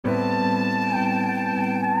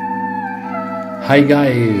Hi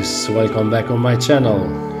guys, welcome back on my channel.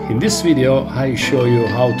 In this video I show you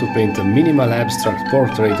how to paint a minimal abstract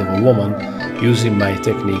portrait of a woman using my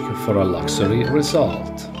technique for a luxury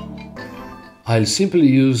result. I'll simply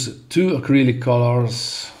use two acrylic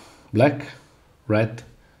colors, black, red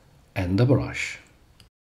and a brush.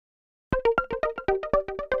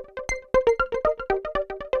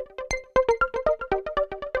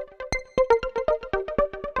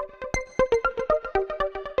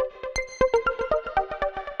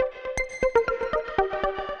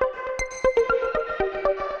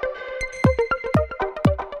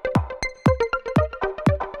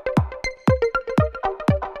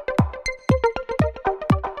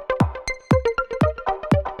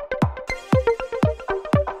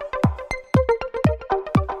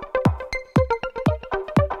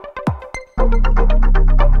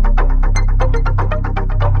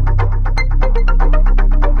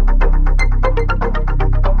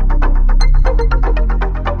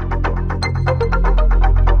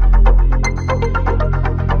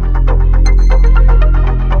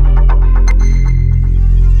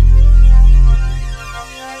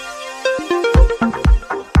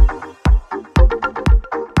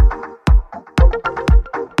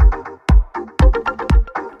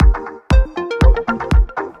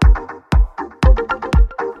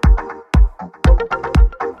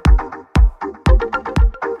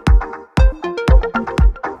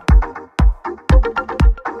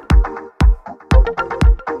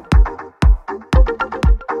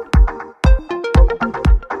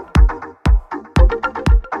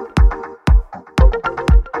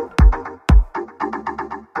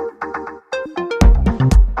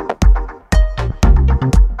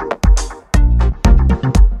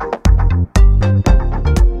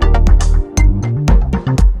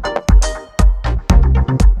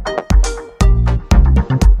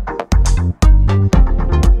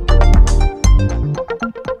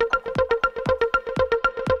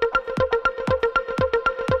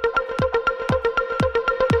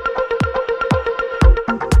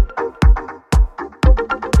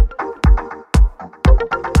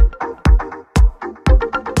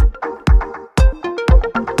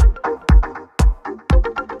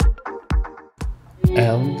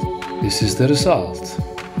 And this is the result.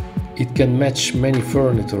 It can match many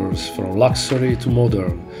furnitures from luxury to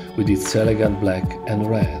modern with its elegant black and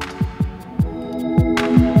red.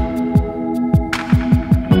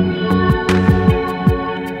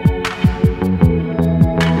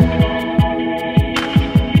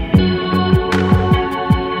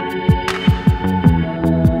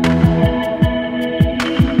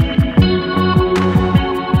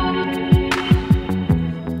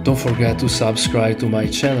 Don't forget to subscribe to my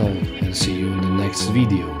channel and see you in the next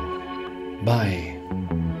video. Bye!